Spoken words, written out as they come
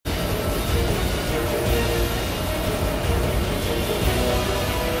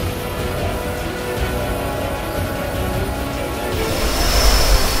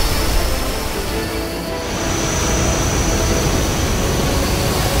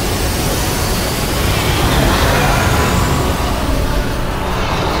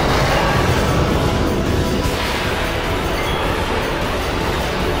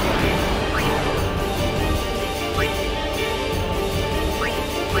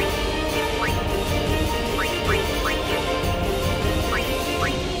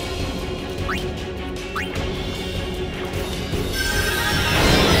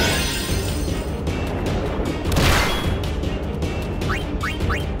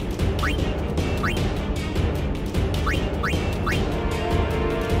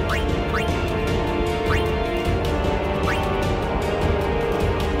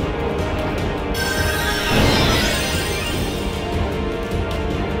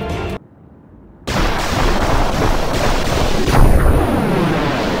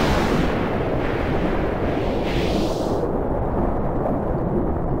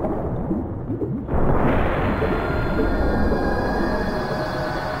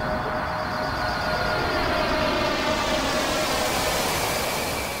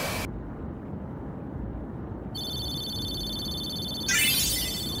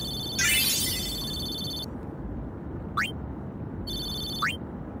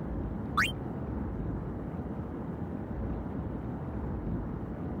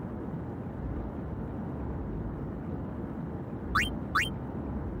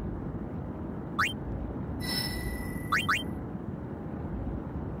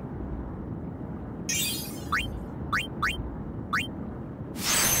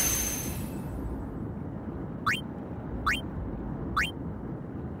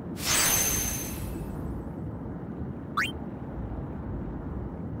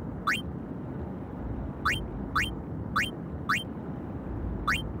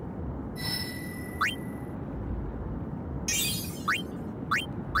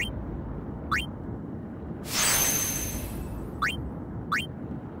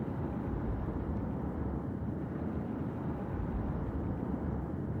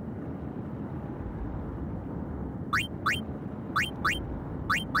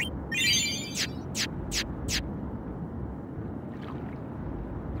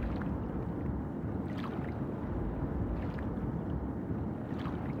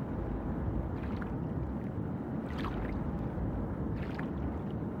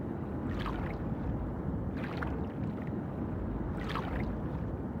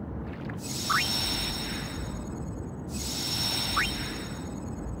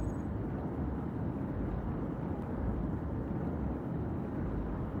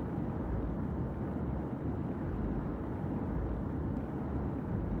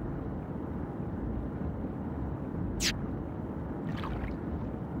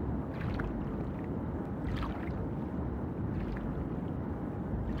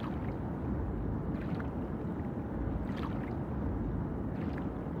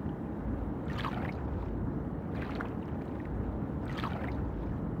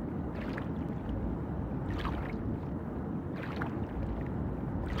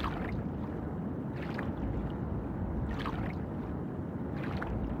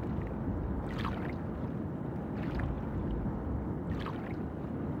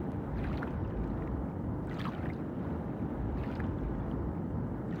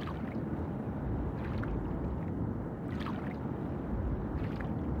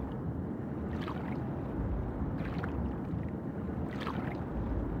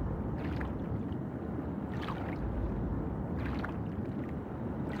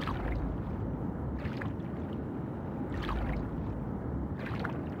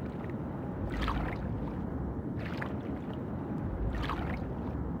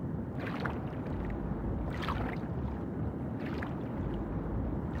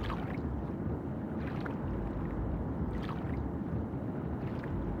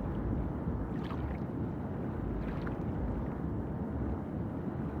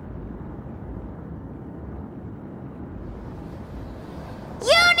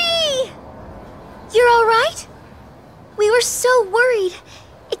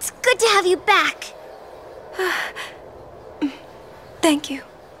Good to have you back. Thank you.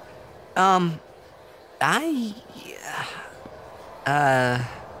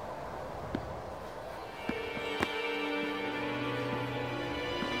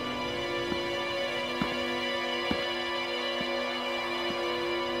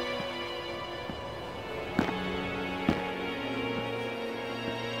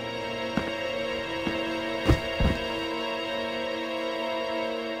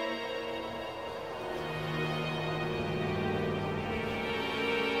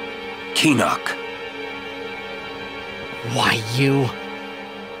 Keenock. Why, you?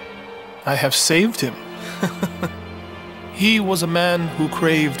 I have saved him. He was a man who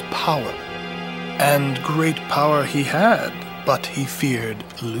craved power. And great power he had, but he feared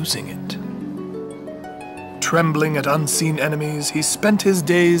losing it. Trembling at unseen enemies, he spent his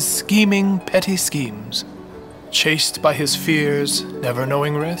days scheming petty schemes, chased by his fears, never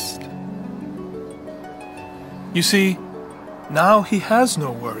knowing rest. You see, now he has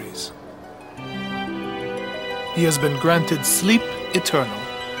no worries. He has been granted sleep eternal.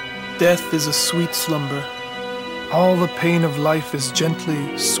 Death is a sweet slumber. All the pain of life is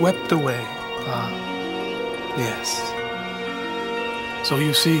gently swept away. Ah, yes. So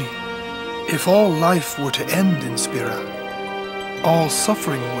you see, if all life were to end in Spira, all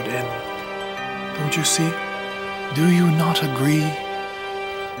suffering would end. Don't you see? Do you not agree?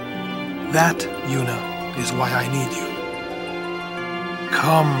 That, Yuna, is why I need you.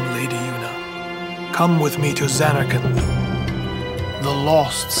 Come, Lady Yuna. Come with me to Zanarkand, the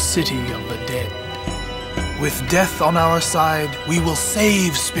lost city of the dead. With death on our side, we will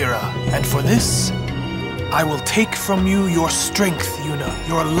save Spira, and for this, I will take from you your strength, Yuna,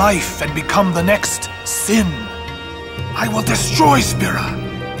 your life, and become the next Sin. I will destroy Spira.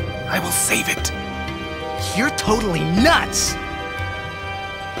 I will save it. You're totally nuts!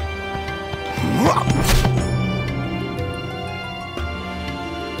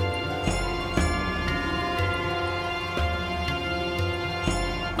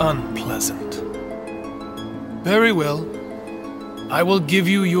 Unpleasant. Very well. I will give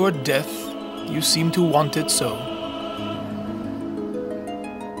you your death. You seem to want it so.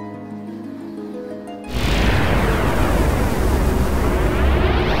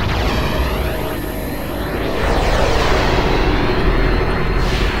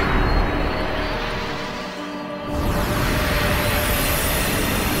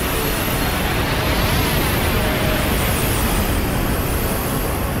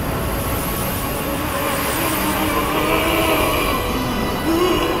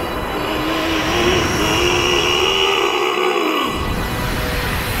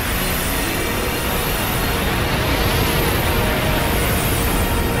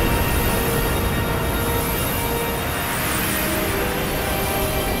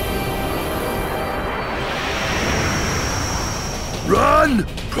 Run!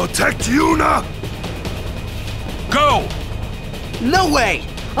 Protect Yuna! Go! No way!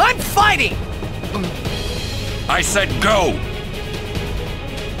 I'm fighting! I said go!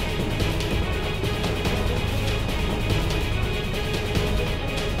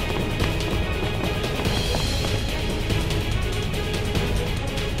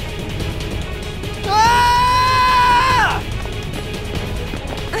 Ah!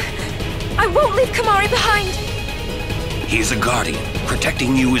 I won't leave Kamari behind! He's a guardian.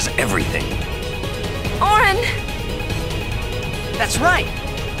 Protecting you is everything. Auron! That's right!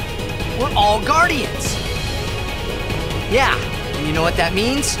 We're all guardians! Yeah, and you know what that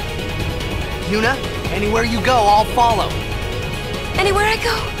means? Yuna, anywhere you go, I'll follow. Anywhere I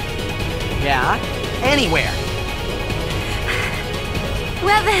go? Yeah, anywhere.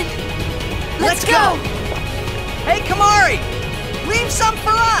 Well then, let's go! Hey, Kamari! Leave some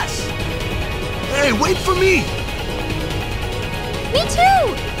for us! Hey, wait for me! Me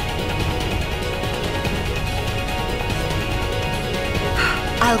too!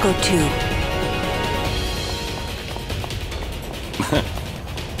 I'll go too.